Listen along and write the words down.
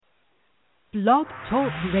Blog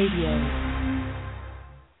Talk Radio.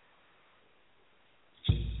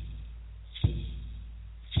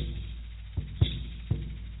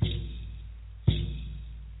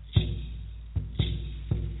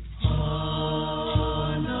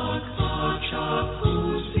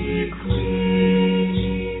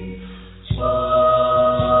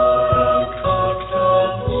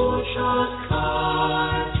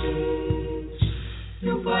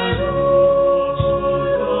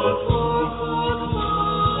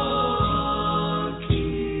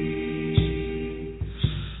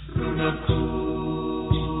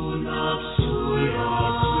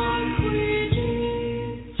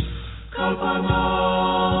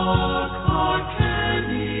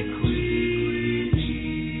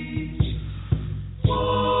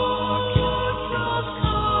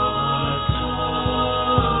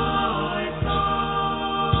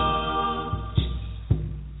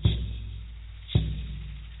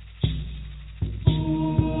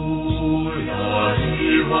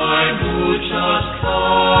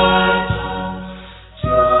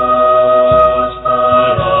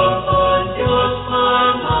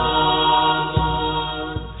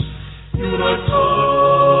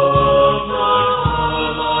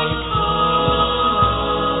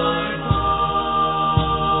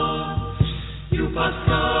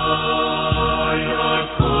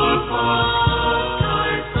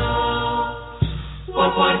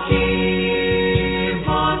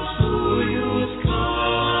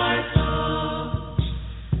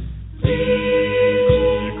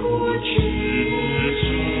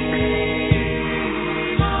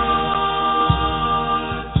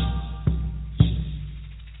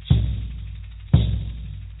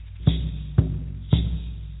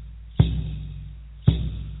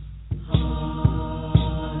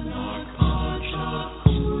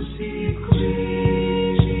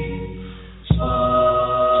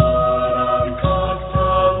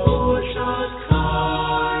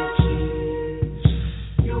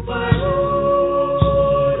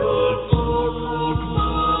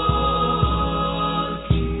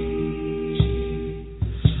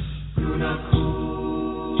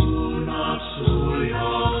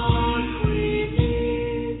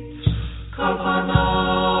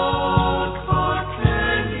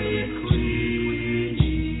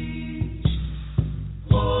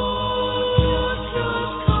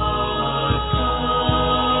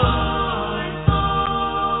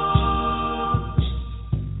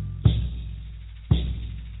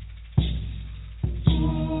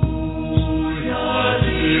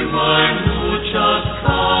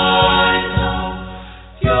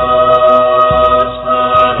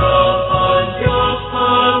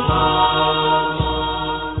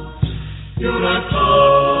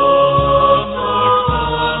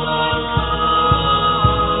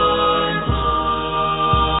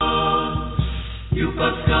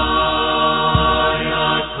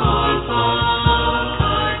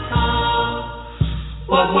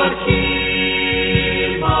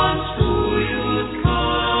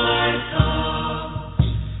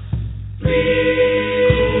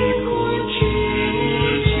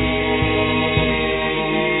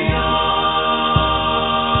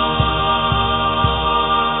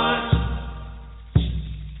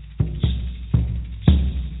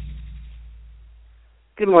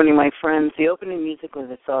 Good morning, my friends. The opening music was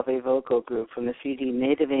a Salve vocal group from the CD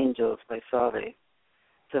Native Angels by Salve. It's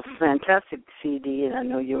a fantastic CD, and I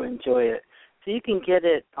know you'll enjoy it. So you can get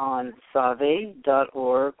it on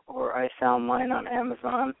salve.org, or I found mine on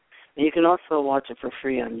Amazon. And you can also watch it for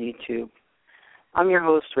free on YouTube. I'm your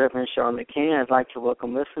host, Reverend Sharon McCain, and I'd like to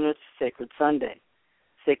welcome listeners to Sacred Sunday.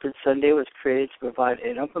 Sacred Sunday was created to provide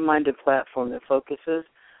an open-minded platform that focuses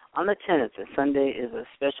on the tenets that Sunday is a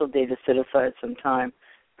special day to set aside some time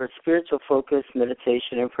for spiritual focus,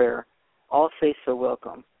 meditation, and prayer. All faiths are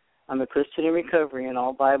welcome. I'm a Christian in recovery, and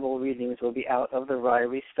all Bible readings will be out of the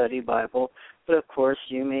Ryrie Study Bible, but of course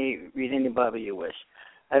you may read any Bible you wish.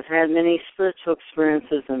 I've had many spiritual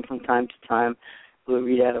experiences, and from time to time we'll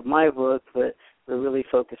read out of my book, but we're really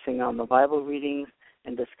focusing on the Bible readings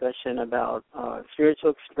and discussion about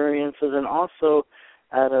spiritual experiences, and also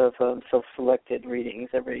out of self-selected readings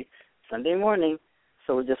every Sunday morning.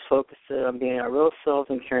 So we're just focused on being our real selves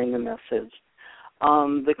and carrying the message.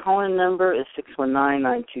 The call-in number is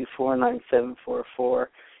 619-224-9744.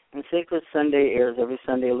 And Sacred Sunday airs every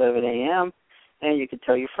Sunday, 11 a.m. And you can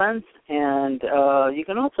tell your friends. And you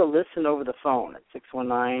can also listen over the phone at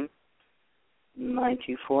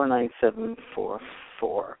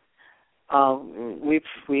 619-924-9744.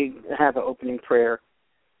 We have an opening prayer.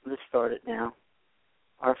 Let's start it now.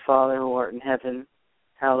 Our Father who art in heaven,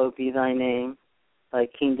 hallowed be thy name. Thy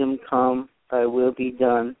kingdom come, thy will be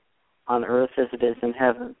done, on earth as it is in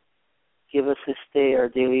heaven. Give us this day our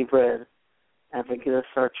daily bread, and forgive us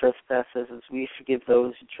our trespasses as we forgive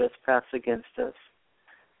those who trespass against us.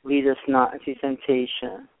 Lead us not into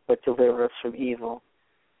temptation, but deliver us from evil.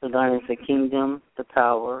 For thine is the kingdom, the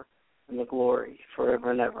power, and the glory,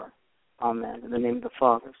 forever and ever. Amen. In the name of the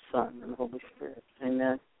Father, Son, and the Holy Spirit.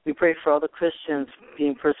 Amen. We pray for all the Christians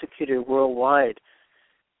being persecuted worldwide.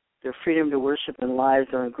 Their freedom to worship and lives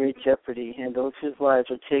are in great jeopardy, and those whose lives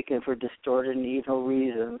are taken for distorted and evil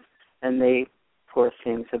reasons, and they, poor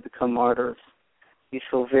things, have become martyrs. We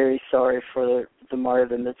feel very sorry for the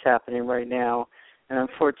martyrdom that's happening right now, and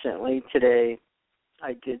unfortunately today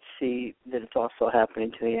I did see that it's also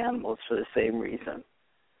happening to the animals for the same reason.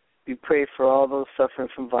 We pray for all those suffering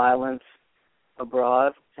from violence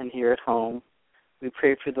abroad and here at home. We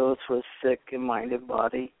pray for those who are sick in mind and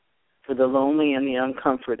body, for the lonely and the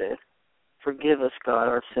uncomforted. Forgive us, God,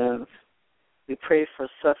 our sins. We pray for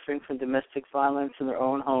suffering from domestic violence in their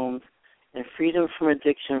own homes and freedom from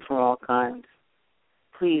addiction from all kinds.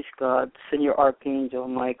 Please, God, send your archangel,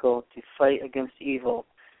 Michael, to fight against evil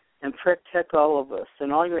and protect all of us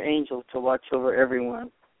and all your angels to watch over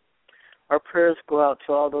everyone. Our prayers go out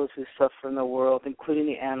to all those who suffer in the world, including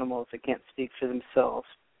the animals that can't speak for themselves.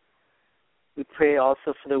 We pray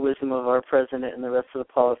also for the wisdom of our president and the rest of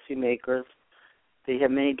the policy makers. They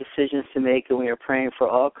have many decisions to make, and we are praying for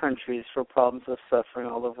all countries for problems of suffering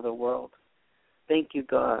all over the world. Thank you,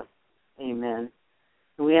 God. Amen.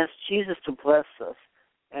 And we ask Jesus to bless us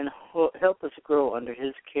and help us grow under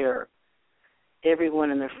his care.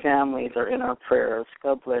 Everyone and their families are in our prayers.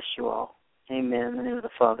 God bless you all. Amen. In the name of the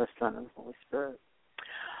Father, Son, and Holy Spirit.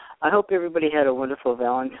 I hope everybody had a wonderful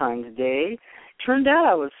Valentine's Day. Turned out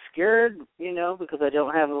I was scared, because I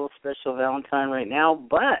don't have a little special Valentine right now.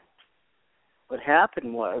 But what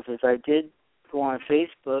happened is I did go on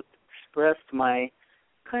Facebook, expressed my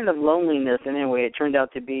kind of loneliness. And anyway, it turned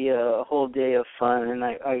out to be a whole day of fun. And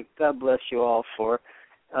I God bless you all for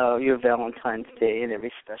your Valentine's Day and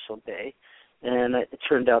every special day. And it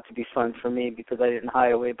turned out to be fun for me because I didn't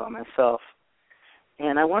hide away by myself.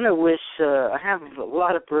 And I want to wish, I have a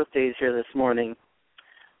lot of birthdays here this morning.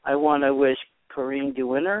 I want to wish Corinne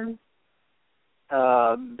DeWinter,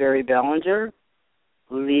 Barry Ballinger,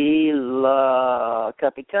 Leela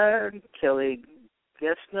Capitan, Kelly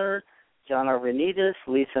Gessner, John Arvanitas,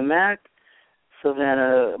 Lisa Mack,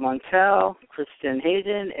 Savannah Montal, Kristen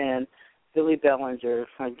Hayden, and Billy Ballinger.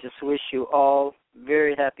 I just wish you all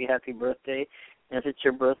very happy birthday. And if it's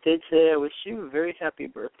your birthday today, I wish you a very happy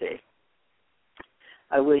birthday.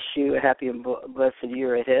 I wish you a happy and blessed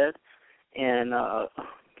year ahead, and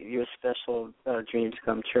your special dreams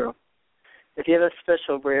come true. If you have a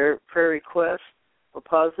special prayer request or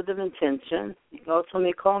positive intention, you can also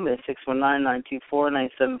call me at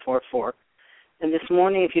 619-924-9744. And this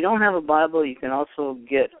morning, if you don't have a Bible, you can also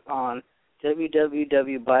get on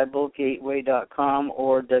www.biblegateway.com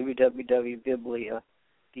or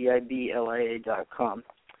www.biblia.com.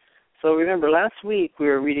 So remember, last week we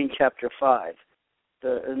were reading chapter 5.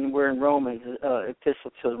 And we're in Romans,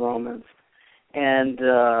 Epistle to the Romans. And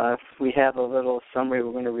we have a little summary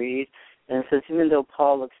we're going to read. And it says, even though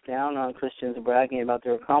Paul looks down on Christians bragging about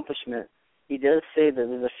their accomplishment, he does say that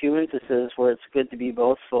there's a few instances where it's good to be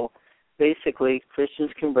boastful. Basically,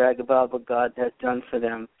 Christians can brag about what God has done for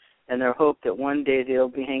them and their hope that one day they'll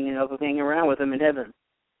be hanging around with him in heaven.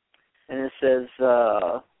 And it says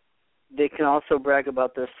they can also brag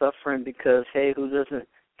about their suffering because, hey, who doesn't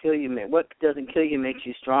kill you? What doesn't kill you makes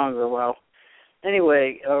you stronger. Well,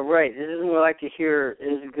 anyway, right, this isn't what I like to hear.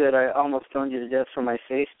 Is good. I almost stoned you to death for my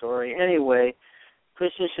faith story. Anyway,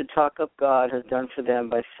 Christians should talk up God has done for them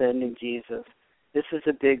by sending Jesus. This is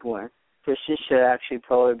a big one. Christians should actually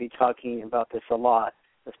probably be talking about this a lot,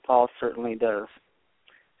 as Paul certainly does.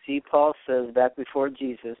 See, Paul says back before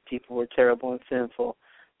Jesus, people were terrible and sinful,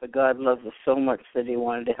 but God loved us so much that he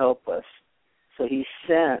wanted to help us. So he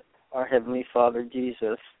sent our Heavenly Father,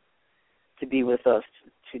 Jesus, to be with us,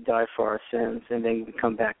 to die for our sins, and then we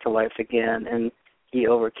come back to life again. And he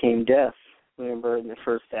overcame death. Remember, in the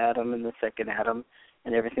first Adam and the second Adam,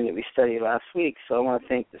 and everything that we studied last week. So I want to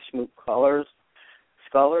thank the Smoot scholars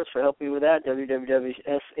for helping me with that,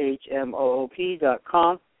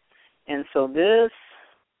 www.shmoop.com. And so this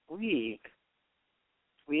week,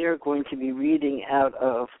 we are going to be reading out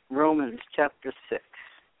of Romans chapter 6.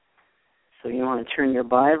 So you want to turn your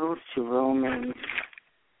Bibles to Romans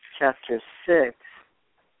chapter 6.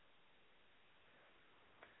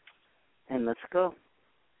 And let's go.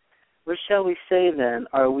 What shall we say then?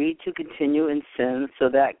 Are we to continue in sin so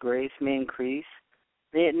that grace may increase?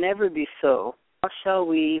 May it never be so. How shall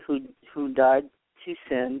we who died to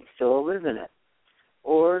sin still live in it?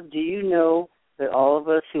 Or do you know that all of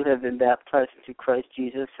us who have been baptized into Christ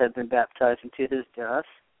Jesus have been baptized into his death?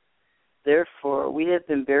 Therefore, we have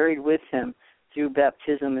been buried with him through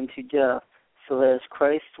baptism into death, so that as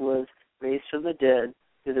Christ was raised from the dead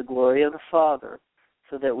through the glory of the Father,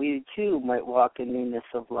 so that we too might walk in newness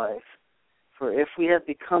of life. For if we have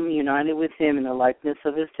become united with him in the likeness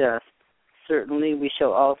of his death, certainly we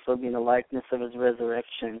shall also be in the likeness of his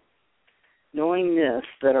resurrection. Knowing this,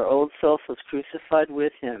 that our old self was crucified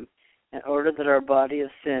with him, in order that our body of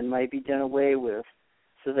sin might be done away with,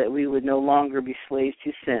 so that we would no longer be slaves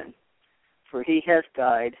to sin. For he has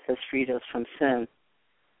died, has freed us from sin.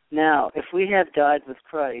 Now, if we have died with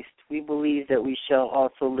Christ, we believe that we shall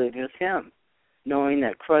also live with him, knowing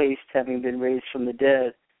that Christ, having been raised from the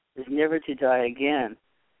dead, is never to die again.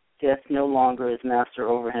 Death no longer is master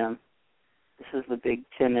over him. This is the big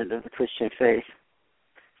tenet of the Christian faith.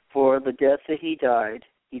 For the death that he died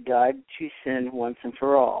to sin once and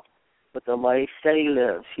for all. But the life that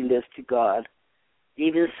he lives to God.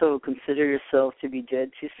 Even so, consider yourself to be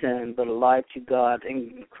dead to sin, but alive to God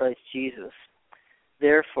in Christ Jesus.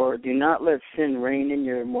 Therefore, do not let sin reign in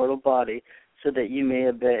your mortal body, so that you may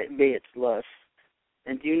obey its lusts.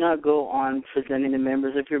 And do not go on presenting the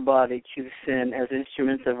members of your body to sin as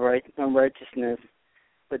instruments of unrighteousness,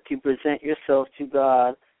 but to present yourself to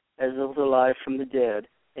God as those alive from the dead,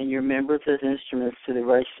 and your members as instruments to the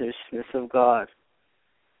righteousness of God.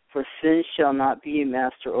 For sin shall not be a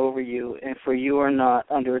master over you, and for you are not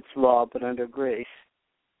under its law, but under grace.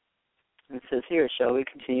 And it says here, shall we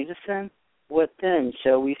continue to sin? What then?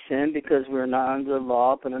 Shall we sin because we are not under the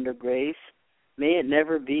law, but under grace? May it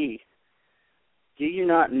never be. Do you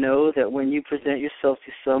not know that when you present yourself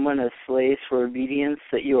to someone as slaves for obedience,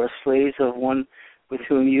 that you are slaves of one with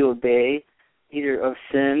whom you obey, either of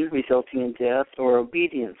sin resulting in death, or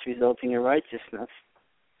obedience resulting in righteousness?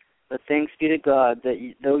 But thanks be to God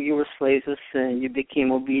that though you were slaves of sin, you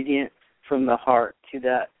became obedient from the heart to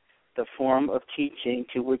the form of teaching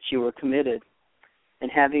to which you were committed. And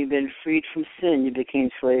having been freed from sin, you became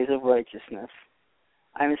slaves of righteousness.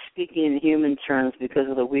 I am speaking in human terms because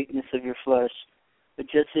of the weakness of your flesh. But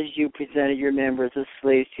just as you presented your members as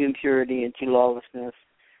slaves to impurity and to lawlessness,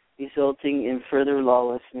 resulting in further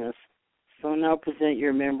lawlessness, so now present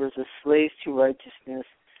your members as slaves to righteousness,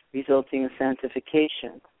 resulting in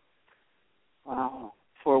sanctification. Wow.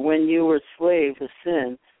 For when you were slaves of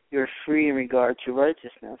sin, you were free in regard to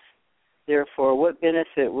righteousness. Therefore, what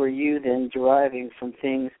benefit were you then deriving from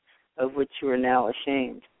things of which you are now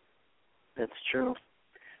ashamed? That's true.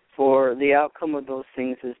 For the outcome of those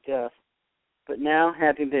things is death. But now,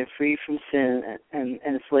 having been free from sin and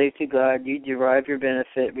enslaved to God, you derive your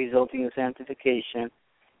benefit resulting in sanctification,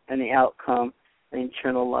 and the outcome, an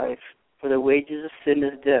eternal life. For the wages of sin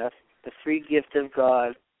is death. The free gift of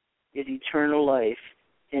God is eternal life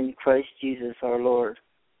in Christ Jesus our Lord.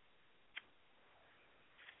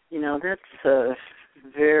 You know, that's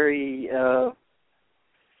very, I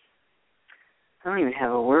don't even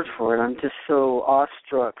have a word for it. I'm just so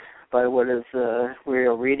awestruck by what is we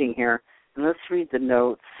are reading here. And let's read the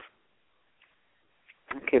notes.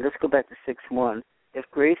 Okay, let's go back to 6:1. If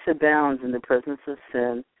grace abounds in the presence of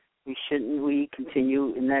sin, shouldn't we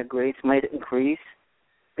continue in that grace might increase?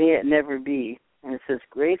 May it never be. And it says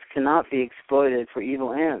grace cannot be exploited for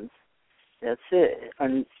evil ends. That's it.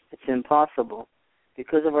 It's impossible.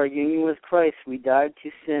 Because of our union with Christ, we died to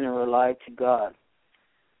sin and are alive to God.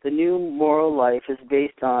 The new moral life is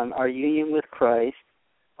based on our union with Christ,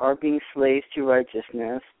 our being slaves to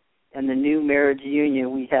righteousness, and the new marriage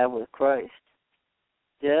union we have with Christ.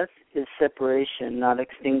 Death is separation, not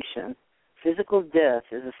extinction. Physical death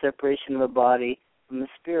is a separation of the body from the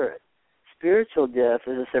spirit. Spiritual death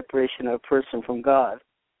is a separation of a person from God.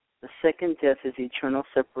 The second death is eternal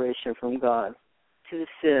separation from God. To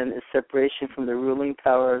sin is separation from the ruling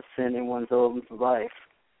power of sin in one's own life.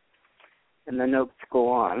 And the notes go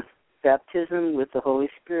on. Baptism with the Holy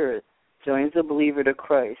Spirit joins the believer to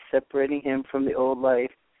Christ, separating him from the old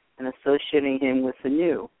life and associating him with the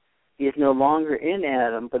new. He is no longer in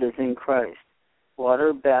Adam, but is in Christ.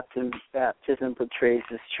 Water baptism portrays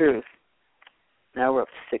this truth. Now we're up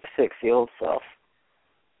to 6:6, the old self.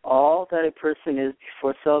 All that a person is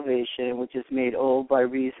before salvation, which is made old by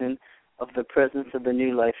reason of the presence of the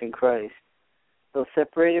new life in Christ. Though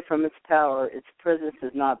separated from its power, its presence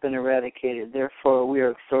has not been eradicated. Therefore, we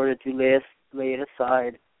are exhorted to lay it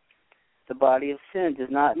aside. The body of sin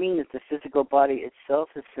does not mean that the physical body itself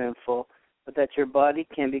is sinful, but that your body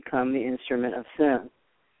can become the instrument of sin,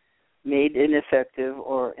 made ineffective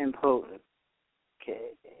or impotent.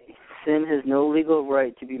 Okay. Sin has no legal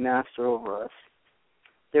right to be master over us.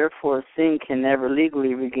 Therefore, sin can never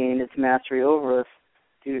legally regain its mastery over us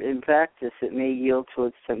In practice, it may yield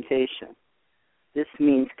towards temptation. This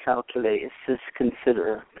means calculate. It says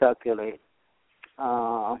consider, calculate,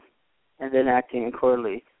 and then acting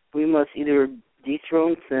accordingly. We must either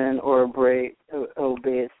dethrone sin or obey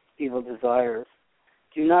its evil desires.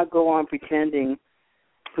 Do not go on presenting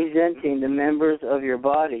the members of your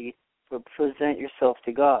body, but present yourself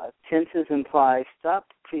to God. Tenses imply stop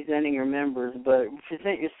presenting your members, but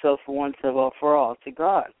present yourself once and for all to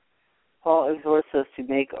God. Paul exhorts us to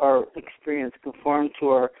make our experience conform to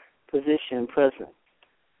our position present,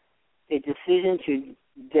 a decision to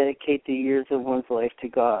dedicate the years of one's life to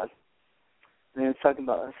God. And then it's talking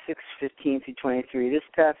about 6:15 through 23. This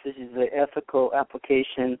passage is the ethical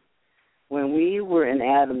application. When we were in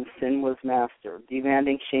Adam, sin was master,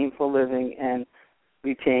 demanding shameful living and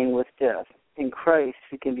repaying with death. In Christ,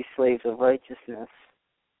 we can be slaves of righteousness.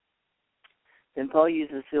 Then Paul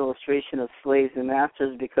uses the illustration of slaves and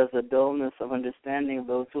masters because of the dullness of understanding of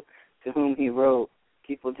those to whom he wrote.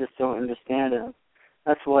 People just don't understand him.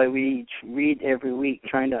 That's why we read every week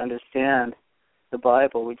trying to understand the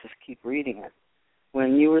Bible. We just keep reading it.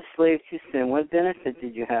 When you were slaves to sin, what benefit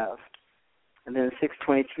did you have? And then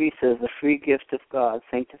 6:23 says, the free gift of God,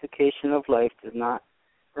 sanctification of life, does not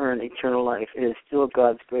earn eternal life. It is still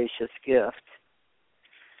God's gracious gift.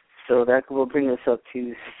 So that will bring us up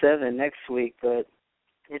to 7 next week, but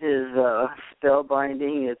it is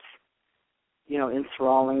spellbinding. It's,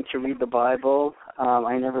 enthralling to read the Bible.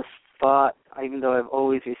 I never thought, even though I've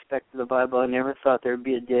always respected the Bible, I never thought there would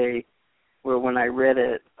be a day where when I read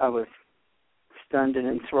it, I was stunned and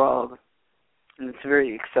enthralled. And it's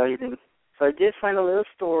very exciting. So I did find a little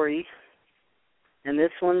story, and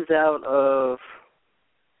this one's out of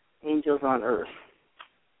Angels on Earth.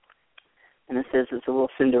 And it says it's a little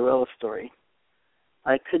Cinderella story.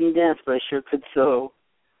 I couldn't dance, but I sure could sew.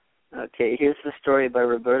 Okay, here's the story by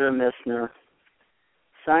Roberta Messner.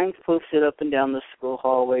 Signs posted up and down the school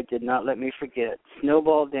hallway did not let me forget.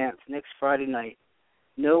 Snowball dance next Friday night.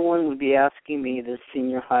 No one would be asking me, the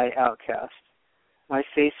senior high outcast. My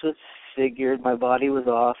face was disfigured, my body was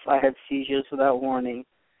off. I had seizures without warning.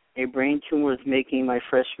 A brain tumor was making my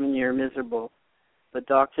freshman year miserable. But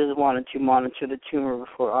doctors wanted to monitor the tumor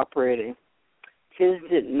before operating. Kids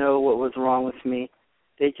didn't know what was wrong with me.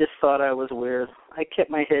 They just thought I was weird. I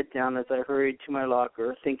kept my head down as I hurried to my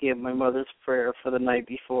locker, thinking of my mother's prayer for the night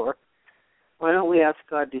before. Why don't we ask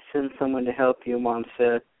God to send someone to help you, Mom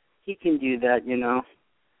said. He can do that,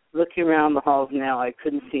 Looking around the halls now, I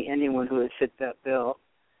couldn't see anyone who would fit that bill.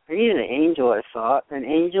 I needed an angel, I thought. An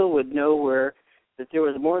angel would know that there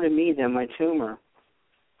was more to me than my tumor.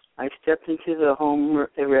 I stepped into the home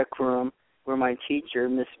rec room where my teacher,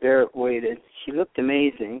 Miss Barrett, waited. She looked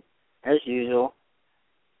amazing, as usual.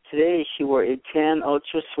 Today she wore a tan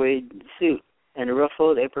ultra suede suit and a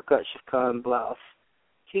ruffled apricot chiffon blouse.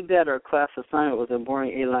 Too bad our class assignment was a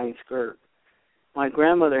boring A-line skirt. My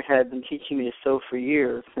grandmother had been teaching me to sew for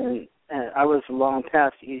years, and I was long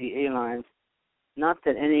past easy A-lines. Not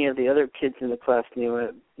that any of the other kids in the class knew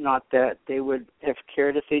it, not that they would have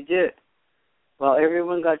cared if they did. While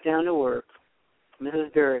everyone got down to work,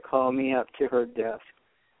 Mrs. Barrett called me up to her desk.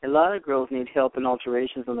 A lot of girls need help in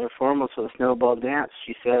alterations on their formals for the snowball dance,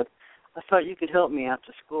 she said. I thought you could help me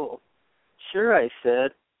after school. Sure, I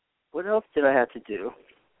said. What else did I have to do?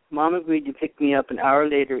 Mom agreed to pick me up an hour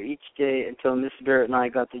later each day until Miss Barrett and I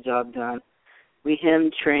got the job done. We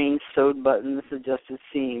hemmed, trained, sewed buttons, adjusted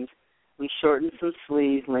seams. We shortened some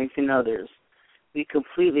sleeves, lengthened others. We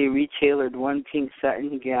completely retailored one pink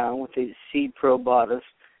satin gown with a seed pearl bodice,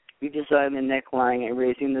 redesigned the neckline and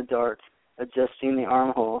raising the darts, adjusting the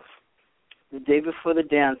armholes. The day before the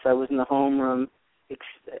dance, I was in the home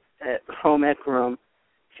ec room,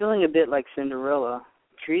 feeling a bit like Cinderella.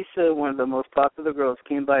 Teresa, one of the most popular girls,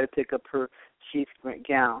 came by to pick up her sheath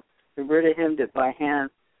gown. Roberta hemmed it by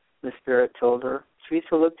hand, Miss Barrett told her.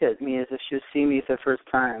 Teresa looked at me as if she was seeing me for the first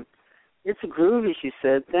time. It's groovy, she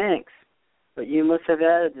said. Thanks. But you must have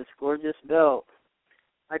added this gorgeous belt.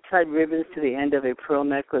 I tied ribbons to the end of a pearl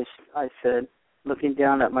necklace, I said, looking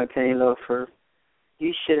down at my penny loafer.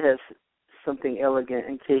 You should have something elegant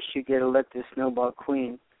in case you get elected snowball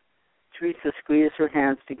queen. Teresa squeezed her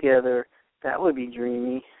hands together. That would be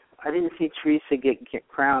dreamy. I didn't see Teresa get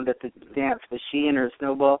crowned at the dance, but she and her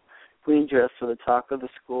snowball queen dress were the talk of the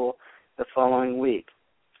school the following week.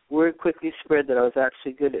 Word quickly spread that I was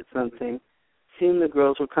actually good at something. Soon the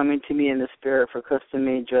girls were coming to me in the spirit for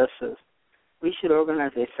custom-made dresses. We should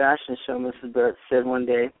organize a fashion show, Mrs. Barrett said one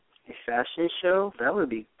day. A fashion show? That would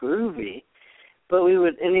be groovy. But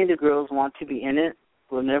would any of the girls want to be in it?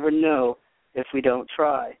 We'll never know if we don't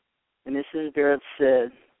try. And Mrs. Barrett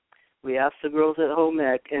said, We asked the girls at home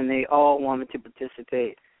ec, and they all wanted to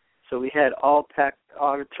participate. So we had all-packed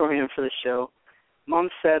auditorium for the show. Mom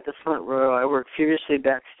sat at the front row. I worked furiously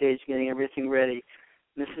backstage getting everything ready.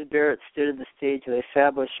 Mrs. Barrett stood at the stage with a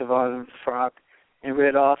fabulous chiffon frock and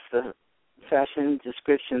read off the fashion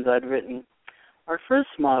descriptions I'd written. Our first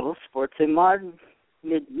model sports a modern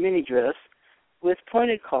mini dress with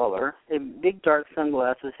pointed collar, a big dark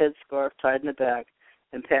sunglasses, headscarf tied in the back,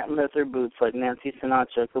 and patent leather boots like Nancy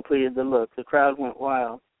Sinatra completed the look. The crowd went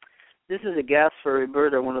wild. "This is a gasp for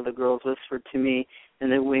Roberta," one of the girls whispered to me in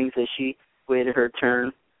the wings as she waited her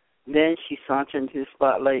turn. Then she sauntered into the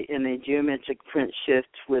spotlight in a geometric print shift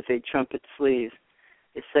with a trumpet sleeves,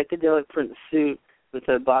 a psychedelic print suit with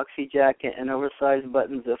a boxy jacket and oversized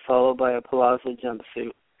buttons that followed by a palazzo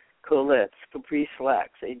jumpsuit, colettes, capri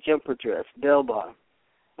slacks, a jumper dress, bell bottom.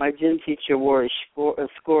 My gym teacher wore a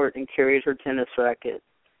skirt and carried her tennis racket.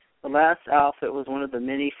 The last outfit was one of the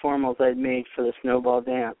many formals I'd made for the snowball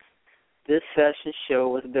dance. This fashion show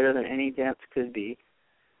was better than any dance could be.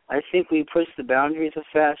 "I think we pushed the boundaries of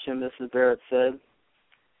fashion," Mrs. Barrett said.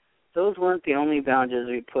 Those weren't the only boundaries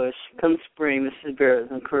we pushed. Come spring, Mrs. Barrett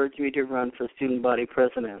encouraged me to run for student body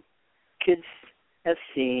president. "Kids have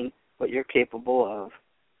seen what you're capable of."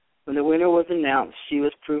 When the winner was announced, she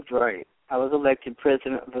was proved right. I was elected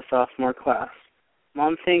president of the sophomore class.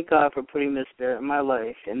 Mom, thank God for putting Miss Barrett in my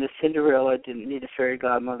life. In Miss Cinderella, I didn't need a fairy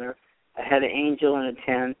godmother. I had an angel in a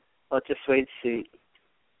tan, ultra suede suit.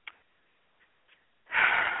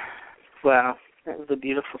 Wow, that was a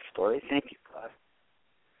beautiful story. Thank you, God.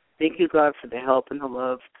 Thank you, God, for the help and the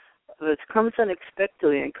love. It comes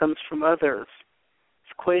unexpectedly and comes from others.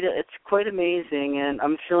 It's quite amazing, and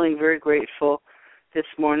I'm feeling very grateful this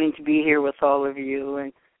morning to be here with all of you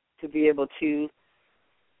and to be able to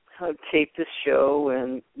tape this show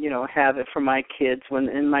and, have it for my kids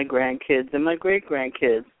and my grandkids and my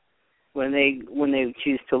great-grandkids when they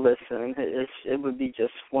choose to listen. It would be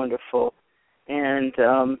just wonderful. And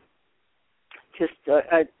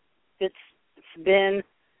it's been,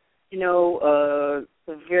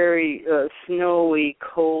 a very snowy,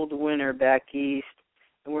 cold winter back east,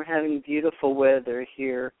 and we're having beautiful weather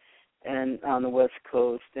here and on the West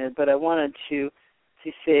Coast. But I wanted to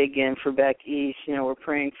say again for back east, we're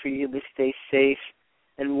praying for you to stay safe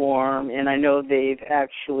and warm. And I know they've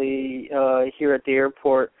actually, here at the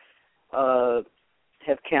airport,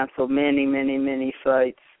 have canceled many, many, many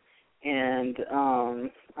flights. And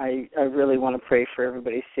I really want to pray for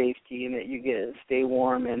everybody's safety and that you get stay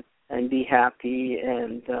warm and be happy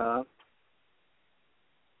and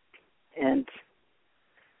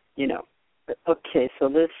Okay, so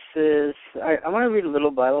this is, I want to read a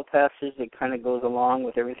little Bible passage that kind of goes along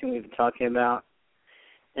with everything we've been talking about.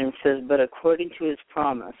 And it says, "But according to his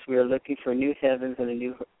promise, we are looking for new heavens and a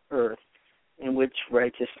new earth in which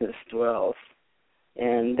righteousness dwells."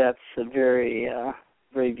 And that's very,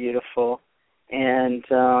 very beautiful. And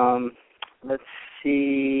let's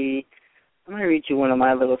see, I'm going to read you one of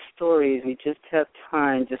my little stories. We just have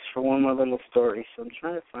time just for one more little story, so I'm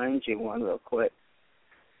trying to find you one real quick.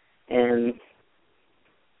 And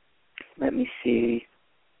let me see.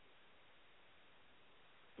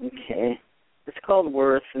 Okay. It's called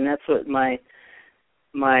Worth, and that's what my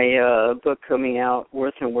book coming out,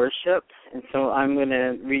 Worth and Worship. And so I'm going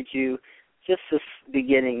to read you just this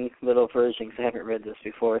beginning little version because I haven't read this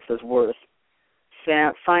before. It says, "Worth.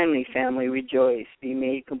 Finally, family, rejoice. Be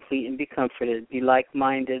made complete and be comforted. Be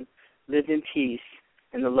like-minded. Live in peace.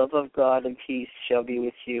 And the love of God and peace shall be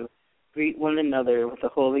with you. Greet one another with a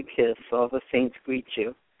holy kiss. All the saints greet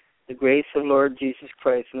you. The grace of Lord Jesus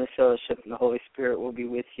Christ and the fellowship and the Holy Spirit will be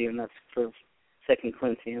with you." And that's for 2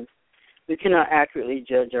 Corinthians. We cannot accurately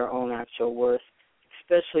judge our own actual worth,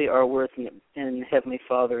 especially our worth in Heavenly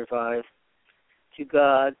Father's eyes. To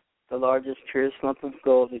God, the largest, purest lump of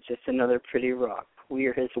gold is just another pretty rock. We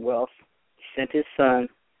are his wealth. He sent his Son,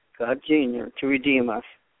 God Jr., to redeem us.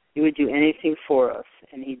 He would do anything for us,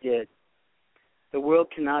 and he did. The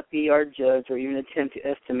world cannot be our judge or even attempt to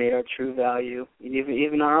estimate our true value,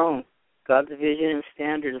 even our own. God's vision and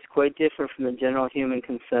standard is quite different from the general human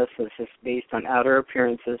consensus. It's based on outer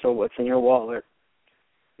appearances or what's in your wallet.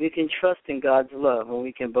 We can trust in God's love, and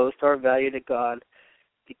we can boast our value to God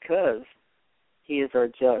because he is our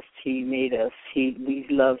just. He made us. He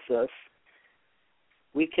loves us.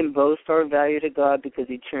 We can boast our value to God because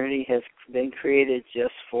eternity has been created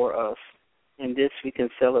just for us. And this we can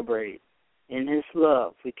celebrate. In his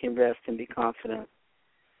love, we can rest and be confident.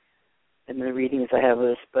 In the readings I have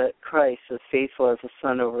this, "But Christ is faithful as a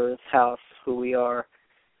son over his house, who we are,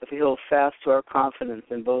 if we hold fast to our confidence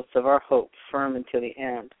and boast of our hope firm until the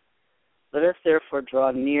end. Let us therefore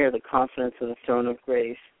draw near the confidence of the throne of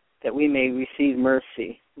grace, that we may receive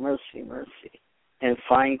mercy, mercy, mercy, and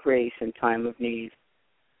find grace in time of need.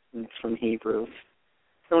 And it's from Hebrews.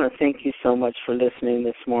 So I want to thank you so much for listening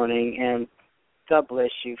this morning, and God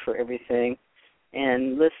bless you for everything.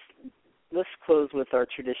 And let's close with our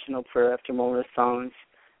traditional prayer after moment of silence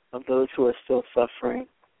of those who are still suffering.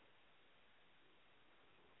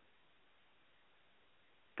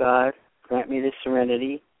 God, grant me the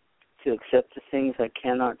serenity to accept the things I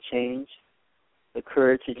cannot change, the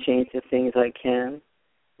courage to change the things I can,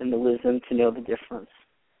 and the wisdom to know the difference.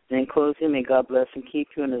 And in closing, may God bless and keep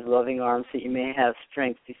you in his loving arms so you may have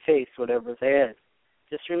strength to face whatever's ahead.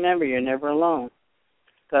 Just remember, you're never alone.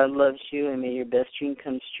 God loves you, and may your best dream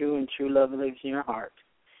comes true and true love lives in your heart.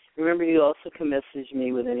 Remember, you also can message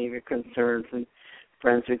me with any of your concerns and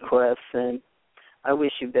friends' requests, and I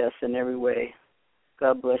wish you best in every way.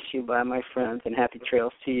 God bless you, bye, my friends, and happy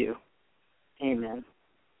trails to you. Amen.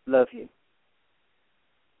 Love you.